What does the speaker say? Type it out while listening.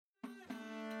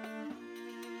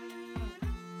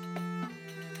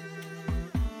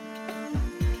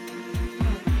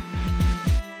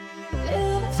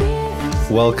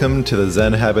Welcome to the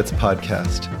Zen Habits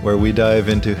Podcast, where we dive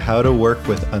into how to work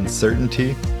with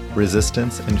uncertainty,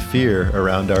 resistance, and fear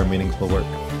around our meaningful work.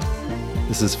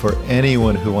 This is for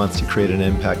anyone who wants to create an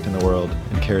impact in the world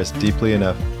and cares deeply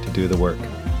enough to do the work.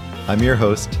 I'm your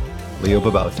host, Leo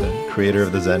Babauta, creator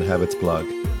of the Zen Habits blog.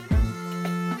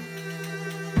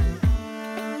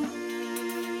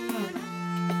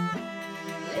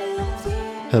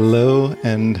 Hello,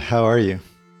 and how are you?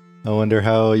 I wonder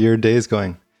how your day's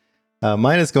going.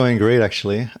 Mine is going great,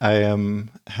 actually. I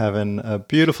am having a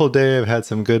beautiful day. I've had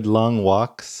some good long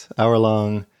walks,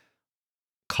 hour-long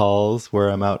calls where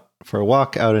I'm out for a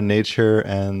walk out in nature,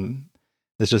 and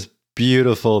it's just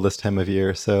beautiful this time of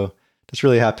year. So just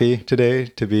really happy today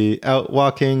to be out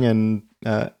walking and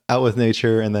out with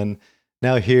nature, and then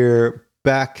now here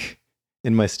back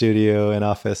in my studio and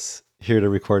office here to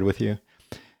record with you.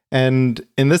 And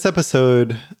in this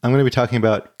episode, I'm going to be talking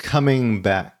about coming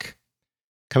back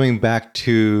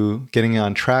to getting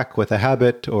on track with a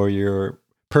habit or your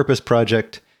purpose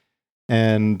project,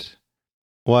 and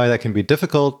why that can be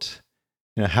difficult,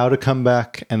 how to come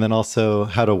back, and then also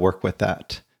how to work with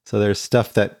that. So there's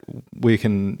stuff that we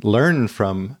can learn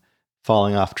from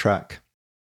falling off track.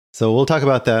 So we'll talk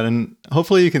about that, and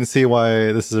hopefully you can see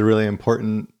why this is a really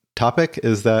important topic,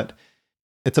 is that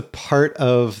it's a part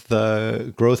of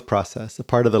the growth process, a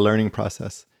part of the learning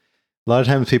process. A lot of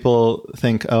times people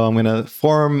think, oh, I'm going to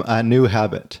form a new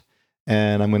habit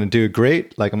and I'm going to do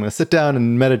great. Like I'm going to sit down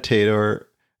and meditate or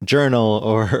journal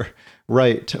or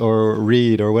write or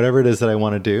read or whatever it is that I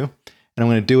want to do. And I'm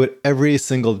going to do it every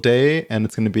single day and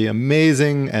it's going to be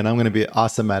amazing and I'm going to be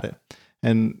awesome at it.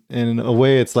 And in a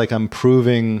way, it's like I'm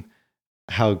proving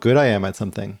how good I am at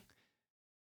something.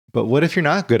 But what if you're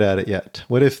not good at it yet?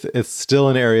 What if it's still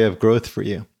an area of growth for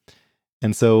you?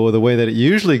 And so the way that it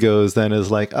usually goes then is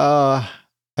like, I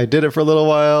did it for a little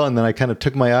while and then I kind of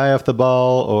took my eye off the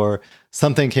ball, or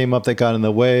something came up that got in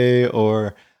the way,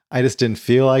 or I just didn't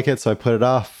feel like it, so I put it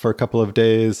off for a couple of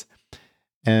days,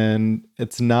 and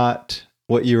it's not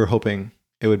what you were hoping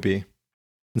it would be.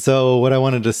 And so what I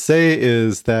wanted to say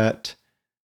is that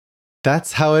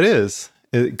that's how it is.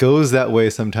 It goes that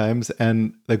way sometimes,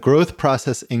 and the growth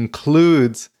process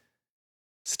includes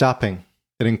stopping.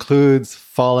 It includes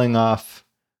falling off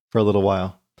for a little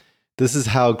while. This is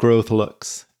how growth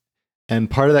looks.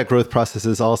 And part of that growth process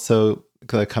is also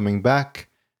coming back,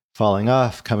 falling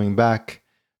off, coming back,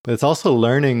 but it's also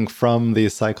learning from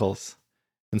these cycles.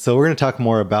 And so we're going to talk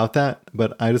more about that,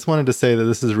 but I just wanted to say that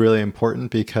this is really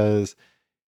important, because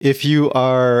if you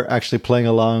are actually playing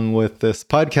along with this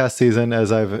podcast season,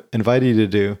 as I've invited you to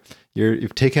do,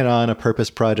 you've taken on a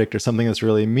purpose project or something that's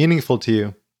really meaningful to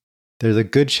you, there's a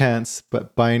good chance,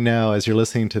 but by now, as you're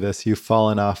listening to this, you've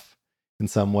fallen off in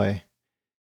some way.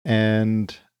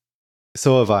 And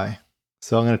so have I.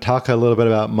 So I'm going to talk a little bit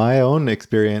about my own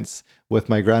experience with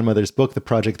my grandmother's book, the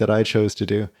project that I chose to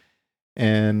do.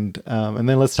 And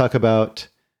then let's talk about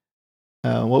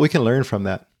what we can learn from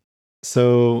that.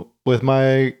 So with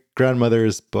my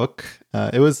grandmother's book,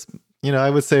 it was, I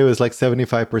would say it was like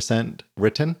 75%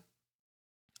 written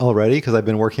already, because I've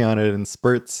been working on it in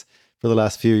spurts for the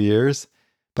last few years,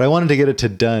 but I wanted to get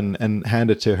it done and hand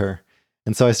it to her.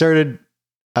 And so I started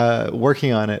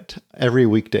working on it every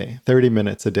weekday, 30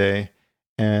 minutes a day.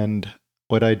 And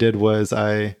what I did was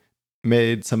I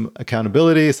made some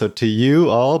accountability, so to you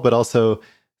all, but also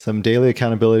some daily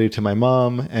accountability to my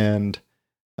mom, and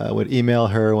would email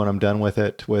her when I'm done with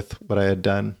it, with what I had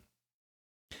done.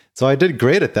 So I did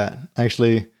great at that. I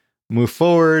actually moved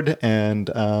forward, and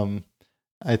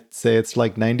I'd say it's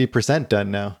like 90% done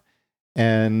now.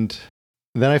 And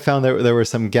then I found that there were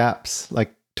some gaps,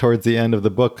 like towards the end of the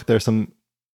book, there's some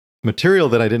material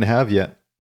that I didn't have yet.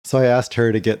 So I asked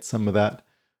her to get some of that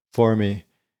for me.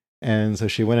 And so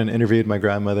she went and interviewed my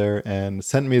grandmother and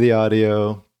sent me the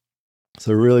audio.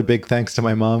 So really big thanks to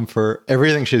my mom for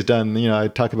everything she's done. I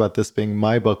talk about this being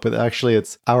my book, but actually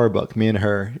it's our book, me and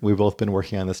her. We've both been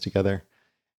working on this together.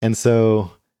 And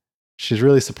so she's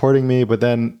really supporting me, but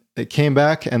then it came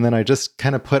back, and then I just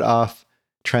kind of put off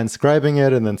transcribing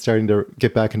it and then starting to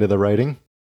get back into the writing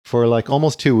for like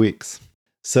almost 2 weeks.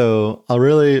 So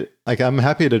I'm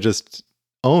happy to just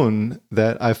own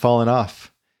that I've fallen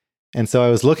off. And so I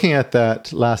was looking at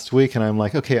that last week and I'm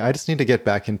like, okay, I just need to get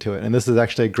back into it. And this is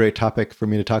actually a great topic for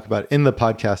me to talk about in the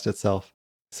podcast itself.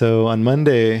 So on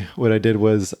Monday, what I did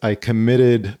was I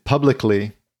committed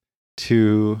publicly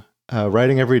to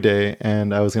writing every day,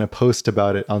 and I was going to post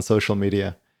about it on social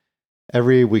media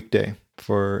every weekday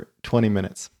for 20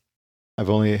 minutes. I've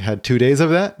only had 2 days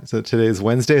of that. So today is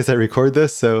Wednesday as I record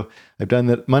this. So I've done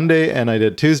that Monday and I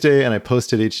did Tuesday, and I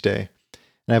posted each day.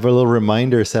 And I have a little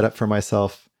reminder set up for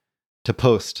myself to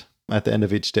post at the end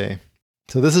of each day.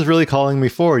 So this is really calling me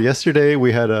forward. Yesterday,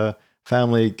 we had a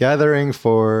family gathering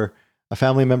for a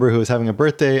family member who was having a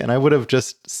birthday, and I would have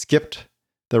just skipped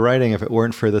the writing if it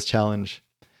weren't for this challenge.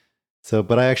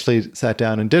 But I actually sat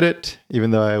down and did it,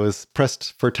 even though I was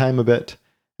pressed for time a bit.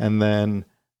 And then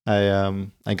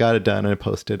I got it done and I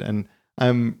posted. And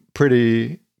I'm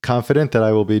pretty confident that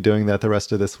I will be doing that the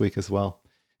rest of this week as well,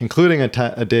 including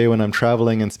a day when I'm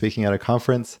traveling and speaking at a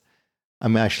conference.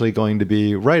 I'm actually going to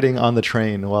be writing on the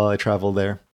train while I travel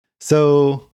there.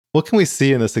 So what can we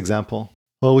see in this example?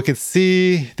 Well, we can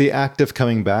see the act of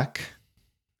coming back.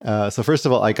 So first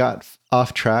of all, I got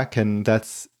off track, and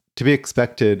that's to be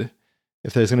expected.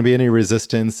 If there's going to be any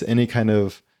resistance, any kind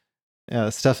of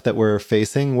stuff that we're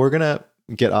facing, we're going to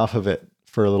get off of it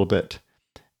for a little bit.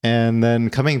 And then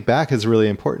coming back is really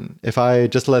important. If I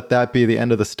just let that be the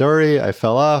end of the story, I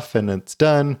fell off and it's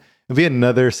done, it'll be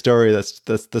another story that's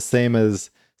the same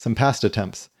as some past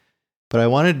attempts. But I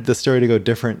wanted the story to go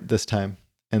different this time.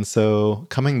 And so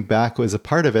coming back was a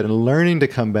part of it. And learning to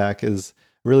come back is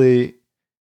really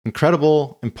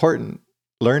incredible, important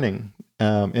learning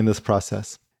in this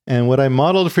process. And what I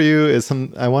modeled for you is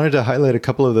I wanted to highlight a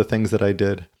couple of the things that I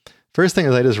did. First thing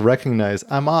is I just recognize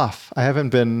I'm off.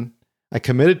 I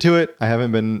committed to it. I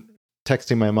haven't been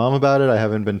texting my mom about it. I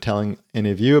haven't been telling any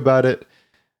of you about it.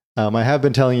 I have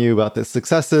been telling you about the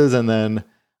successes, and then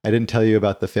I didn't tell you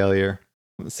about the failure.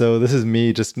 So this is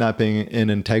me just not being in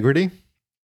integrity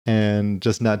and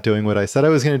just not doing what I said I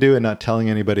was going to do and not telling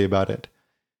anybody about it.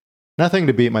 Nothing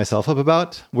to beat myself up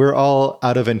about. We're all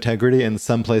out of integrity in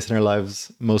some place in our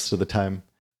lives most of the time.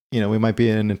 We might be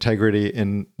in integrity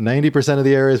in 90% of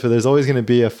the areas, but there's always going to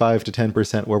be a 5 to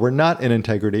 10% where we're not in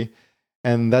integrity.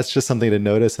 And that's just something to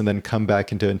notice and then come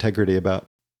back into integrity about.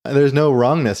 There's no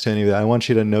wrongness to any of that. I want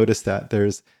you to notice that.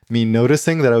 There's me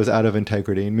noticing that I was out of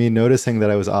integrity and me noticing that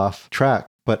I was off track,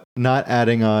 but not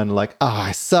adding on like,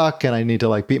 I suck and I need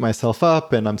to beat myself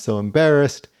up and I'm so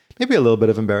embarrassed. Maybe a little bit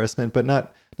of embarrassment, but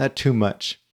not too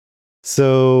much.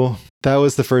 So that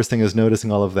was the first thing, is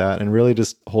noticing all of that and really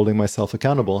just holding myself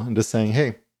accountable and just saying,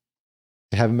 hey,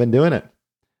 I haven't been doing it.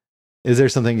 Is there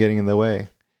something getting in the way?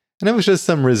 And it was just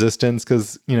some resistance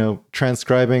because,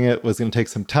 transcribing it was going to take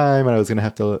some time and I was going to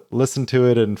have to listen to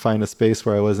it and find a space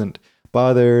where I wasn't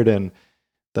bothered. And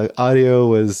the audio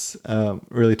was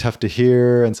really tough to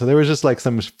hear. And so there was just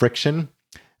some friction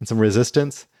and some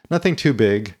resistance. Nothing too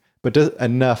big, but just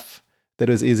enough that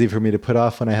it was easy for me to put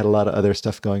off when I had a lot of other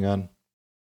stuff going on.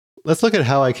 Let's look at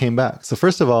how I came back. So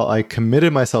first of all, I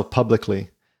committed myself publicly.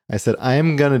 I said, I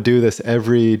am going to do this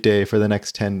every day for the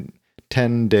next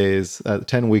 10 days,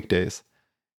 10 weekdays.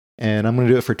 And I'm going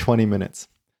to do it for 20 minutes.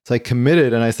 So I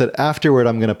committed and I said, afterward,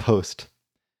 I'm going to post.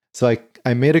 So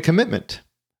I made a commitment,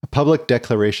 a public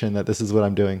declaration that this is what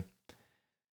I'm doing.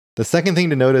 The second thing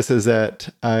to notice is that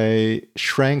I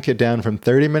shrank it down from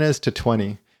 30 minutes to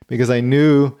 20 because I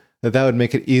knew that would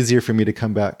make it easier for me to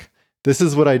come back. This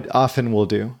is what I often will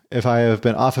do. If I have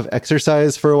been off of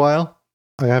exercise for a while,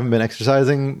 I haven't been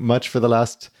exercising much for the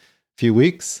last few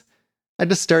weeks, I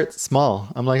just start small.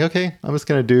 I'm like, okay, I'm just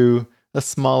going to do the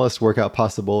smallest workout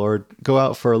possible or go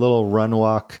out for a little run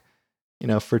walk,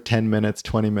 for 10 minutes,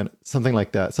 20 minutes, something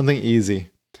like that, something easy.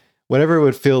 Whatever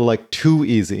would feel like too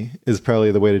easy is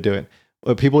probably the way to do it.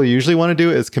 What people usually want to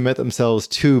do is commit themselves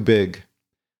too big.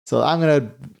 So I'm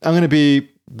going to be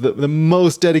the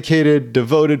most dedicated,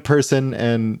 devoted person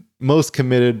and most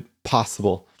committed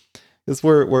possible. Because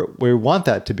we want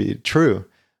that to be true.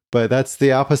 But that's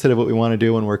the opposite of what we want to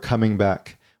do when we're coming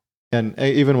back. And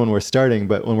even when we're starting,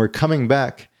 but when we're coming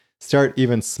back, start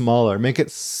even smaller. Make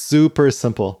it super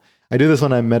simple. I do this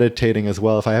when I'm meditating as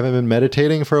well. If I haven't been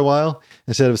meditating for a while,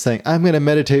 instead of saying, I'm going to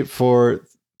meditate for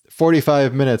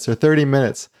 45 minutes or 30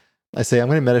 minutes, I say, I'm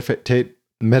going to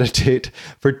meditate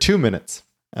for 2 minutes.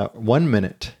 1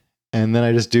 minute. And then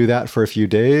I just do that for a few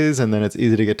days. And then it's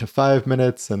easy to get to 5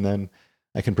 minutes. And then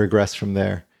I can progress from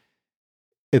there.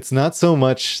 It's not so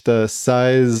much the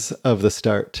size of the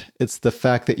start. It's the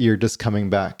fact that you're just coming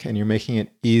back and you're making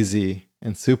it easy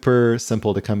and super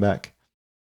simple to come back.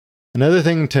 Another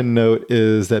thing to note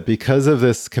is that because of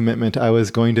this commitment, I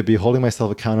was going to be holding myself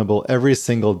accountable every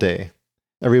single day,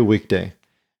 every weekday.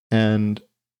 And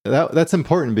that's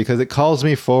important because it calls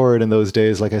me forward in those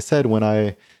days. Like I said, when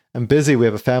I'm busy, we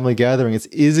have a family gathering, it's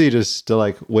easy just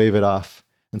to wave it off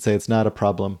and say it's not a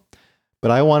problem.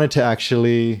 But I wanted to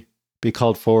actually be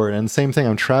called forward. And same thing,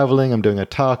 I'm traveling, I'm doing a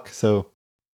talk, so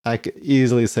I could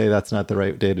easily say that's not the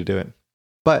right day to do it.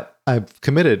 But I've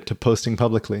committed to posting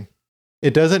publicly.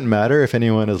 It doesn't matter if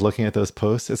anyone is looking at those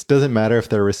posts. It doesn't matter if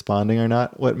they're responding or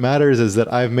not. What matters is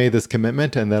that I've made this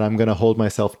commitment and that I'm going to hold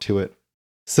myself to it.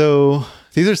 So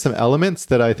these are some elements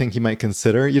that I think you might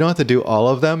consider. You don't have to do all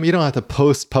of them. You don't have to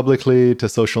post publicly to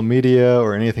social media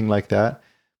or anything like that,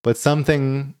 but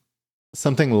something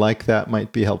like that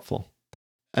might be helpful.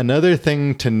 Another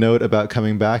thing to note about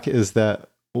coming back is that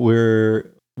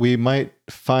we might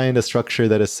find a structure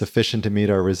that is sufficient to meet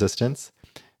our resistance.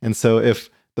 And so if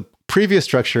the previous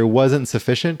structure wasn't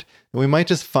sufficient, then we might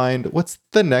just find what's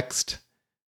the next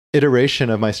iteration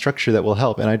of my structure that will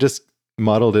help. And I just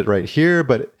modeled it right here,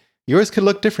 but yours could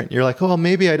look different. You're like, oh, well,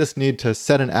 maybe I just need to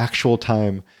set an actual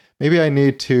time. Maybe I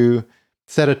need to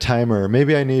set a timer.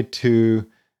 Maybe I need to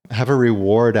have a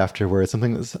reward afterwards,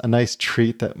 something that's a nice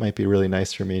treat that might be really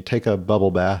nice for me. Take a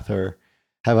bubble bath or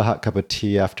have a hot cup of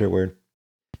tea afterward.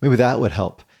 Maybe that would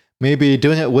help. Maybe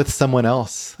doing it with someone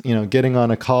else, getting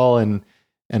on a call and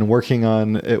working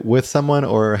on it with someone,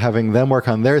 or having them work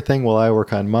on their thing while I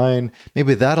work on mine.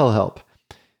 Maybe that'll help.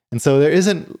 And so it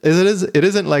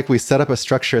isn't like we set up a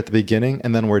structure at the beginning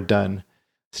and then we're done.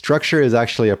 Structure is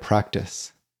actually a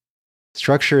practice.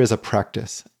 Structure is a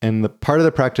practice. And the part of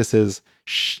the practice is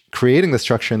creating the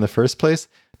structure in the first place.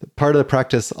 The part of the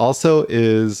practice also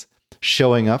is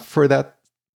showing up for that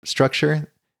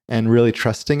structure and really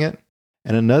trusting it.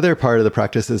 And another part of the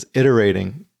practice is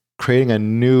iterating, creating a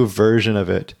new version of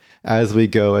it as we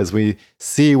go, as we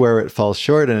see where it falls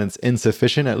short and it's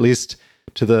insufficient, at least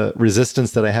to the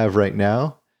resistance that I have right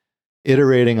now,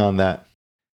 iterating on that.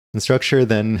 And structure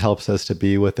then helps us to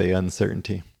be with the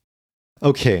uncertainty.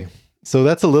 Okay, so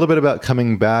that's a little bit about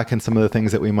coming back and some of the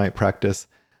things that we might practice.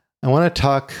 I want to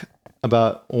talk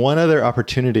about one other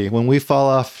opportunity. When we fall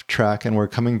off track and we're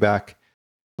coming back,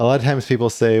 a lot of times people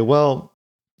say, well,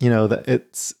 that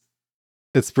it's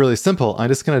really simple. I'm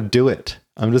just going to do it.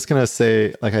 I'm just going to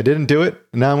say, like, I didn't do it.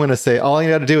 Now I'm going to say, all I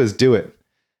got to do is do it.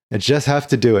 I just have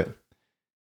to do it.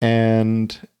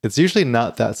 And it's usually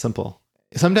not that simple.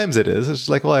 Sometimes it is. It's just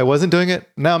like, well, I wasn't doing it.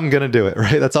 Now I'm going to do it,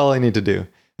 right? That's all I need to do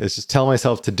is just tell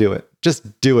myself to do it.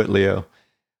 Just do it, Leo.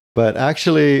 But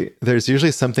actually, there's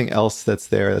usually something else that's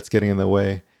there that's getting in the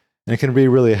way. And it can be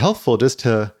really helpful just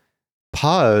to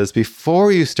pause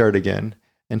before you start again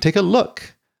and take a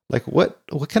look. Like, what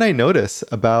can I notice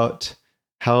about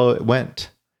how it went?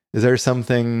 Is there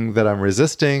something that I'm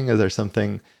resisting? Is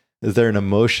there an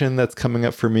emotion that's coming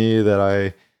up for me that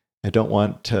I don't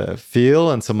want to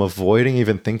feel, and so I'm avoiding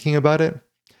even thinking about it?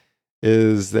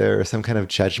 Is there some kind of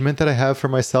judgment that I have for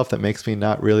myself that makes me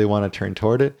not really want to turn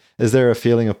toward it? Is there a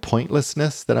feeling of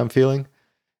pointlessness that I'm feeling?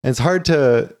 And it's hard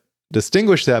to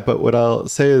distinguish that, but what I'll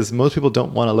say is most people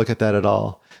don't want to look at that at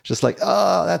all. Just like,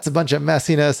 oh, that's a bunch of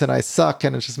messiness and I suck,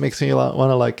 and it just makes me want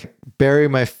to like bury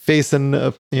my face in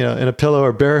a pillow,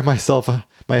 or bury my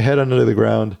head under the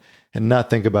ground and not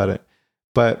think about it.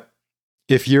 But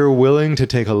if you're willing to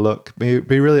take a look, be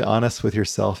really honest with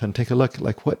yourself and take a look,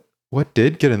 like what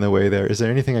did get in the way there? Is there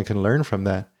anything I can learn from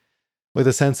that? With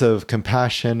a sense of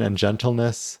compassion and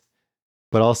gentleness,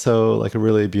 but also like a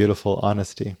really beautiful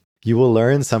honesty. You will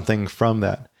learn something from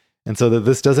that. And so that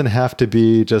this doesn't have to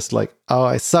be just like, oh,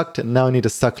 I sucked and now I need to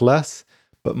suck less,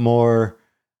 but more,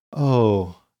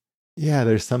 oh, yeah,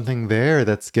 there's something there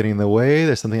that's getting in the way.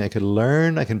 There's something I could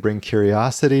learn. I can bring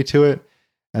curiosity to it.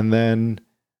 And then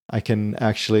I can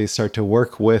actually start to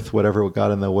work with whatever got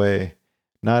in the way,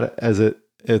 not as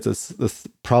it's this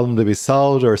problem to be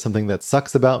solved or something that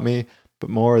sucks about me, but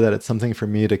more that it's something for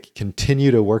me to continue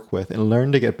to work with and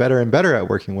learn to get better and better at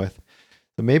working with.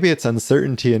 So maybe it's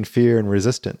uncertainty and fear and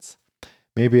resistance.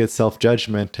 Maybe it's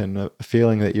self-judgment and a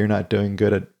feeling that you're not doing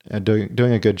good at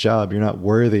doing a good job. You're not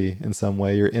worthy in some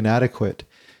way. You're inadequate.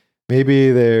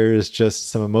 Maybe there's just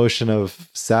some emotion of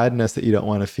sadness that you don't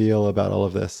want to feel about all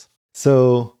of this.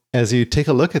 So as you take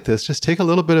a look at this, just take a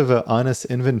little bit of an honest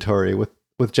inventory with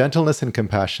gentleness and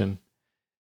compassion,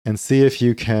 and see if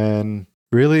you can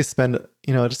really spend,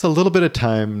 just a little bit of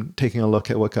time taking a look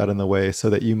at what got in the way, so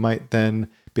that you might then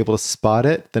be able to spot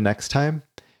it the next time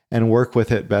and work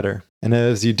with it better. And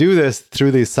as you do this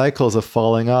through these cycles of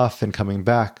falling off and coming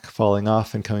back, falling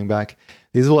off and coming back,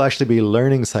 these will actually be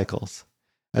learning cycles,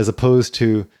 as opposed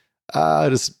to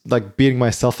just like beating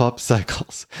myself up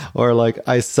cycles, or like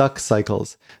I suck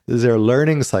cycles. These are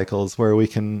learning cycles where we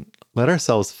can let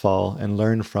ourselves fall and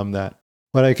learn from that.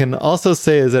 What I can also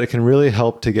say is that it can really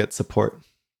help to get support.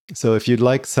 So if you'd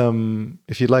like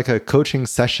a coaching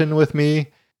session with me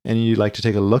and you'd like to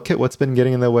take a look at what's been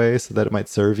getting in the way so that it might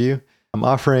serve you, I'm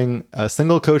offering a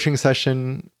single coaching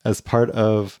session as part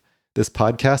of this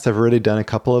podcast. I've already done a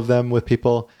couple of them with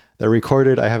people. They're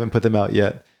recorded. I haven't put them out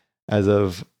yet as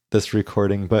of this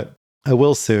recording, but I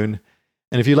will soon.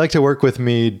 And if you'd like to work with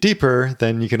me deeper,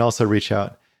 then you can also reach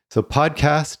out. So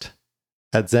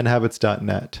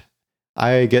podcast@zenhabits.net.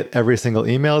 I get every single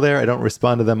email there. I don't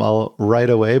respond to them all right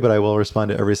away, but I will respond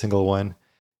to every single one.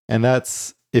 And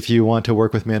that's if you want to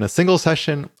work with me in a single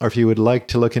session, or if you would like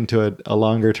to look into a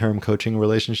longer term coaching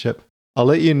relationship. I'll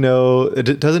let you know,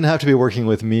 it doesn't have to be working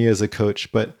with me as a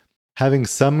coach, but having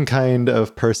some kind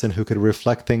of person who could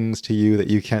reflect things to you that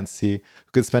you can't see,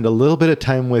 who could spend a little bit of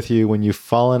time with you when you've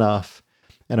fallen off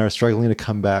and are struggling to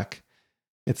come back.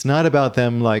 It's not about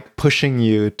them like pushing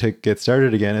you to get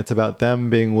started again. It's about them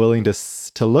being willing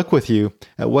to look with you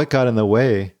at what got in the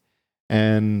way.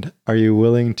 And are you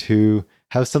willing to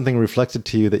have something reflected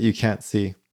to you that you can't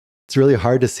see? It's really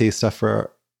hard to see stuff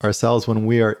for ourselves when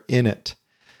we are in it,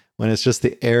 when it's just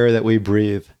the air that we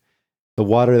breathe, the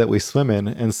water that we swim in.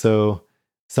 And so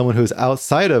someone who's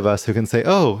outside of us who can say,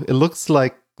 oh, it looks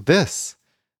like this,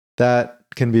 that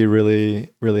can be really,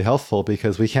 really helpful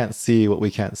because we can't see what we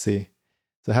can't see.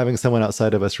 So having someone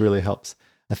outside of us really helps.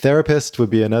 A therapist would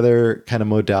be another kind of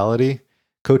modality.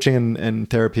 Coaching and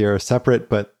therapy are separate,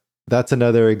 but that's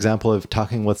another example of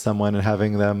talking with someone and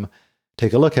having them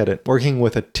take a look at it. Working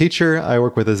with a teacher, I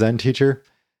work with a Zen teacher,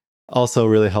 also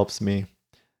really helps me.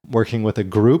 Working with a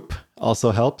group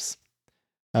also helps.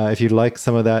 If you'd like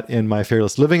some of that in my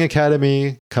Fearless Living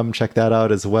Academy, come check that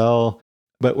out as well.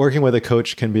 But working with a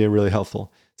coach can be really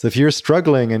helpful. So if you're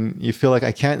struggling and you feel like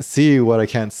I can't see what I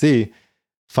can't see,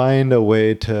 find a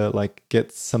way to like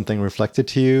get something reflected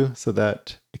to you so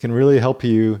that it can really help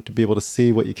you to be able to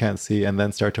see what you can't see and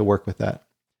then start to work with that.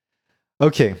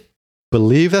 Okay,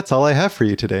 believe that's all I have for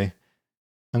you today.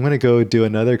 I'm going to go do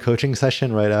another coaching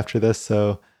session right after this.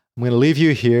 So I'm going to leave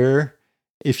you here.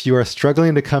 If you are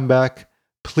struggling to come back,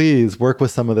 please work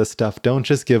with some of this stuff. Don't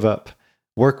just give up.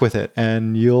 Work with it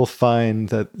and you'll find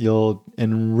that you'll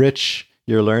enrich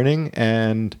your learning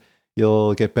and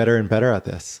you'll get better and better at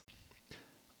this.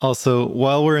 Also,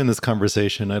 while we're in this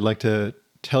conversation, I'd like to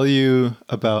tell you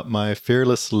about my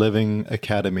Fearless Living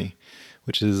Academy,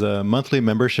 which is a monthly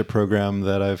membership program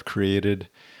that I've created.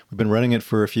 We've been running it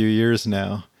for a few years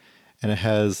now, and it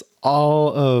has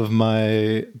all of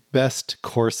my best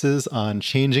courses on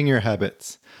changing your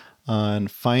habits, on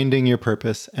finding your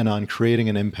purpose, and on creating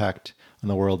an impact on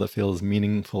the world that feels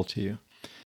meaningful to you.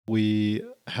 We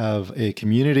have a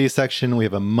community section. We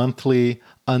have a monthly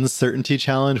uncertainty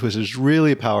challenge, which is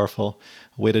really powerful,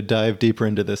 a way to dive deeper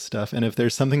into this stuff. And if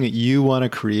there's something that you want to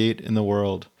create in the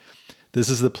world, this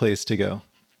is the place to go.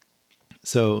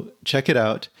 So check it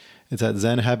out. It's at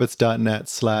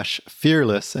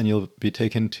zenhabits.net/fearless, and you'll be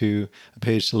taken to a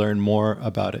page to learn more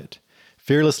about it.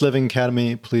 Fearless Living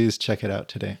Academy, please check it out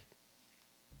today.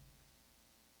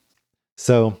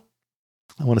 So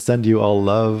I want to send you all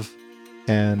love,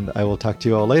 and I will talk to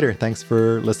you all later. Thanks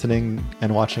for listening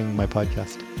and watching my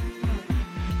podcast.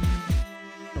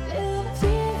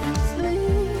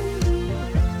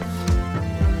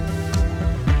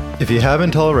 If you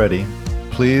haven't already,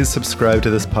 please subscribe to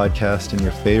this podcast in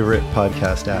your favorite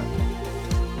podcast app.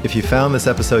 If you found this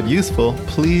episode useful,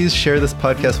 please share this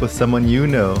podcast with someone you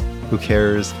know who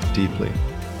cares deeply.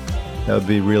 That would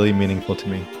be really meaningful to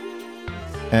me.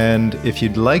 And if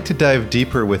you'd like to dive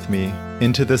deeper with me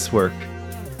into this work,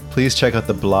 please check out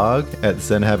the blog at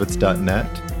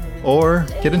zenhabits.net or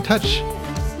get in touch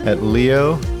at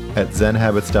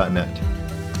leo@zenhabits.net.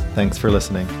 Thanks for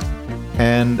listening.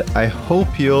 And I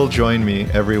hope you'll join me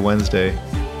every Wednesday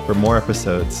for more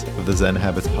episodes of the Zen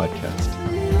Habits podcast.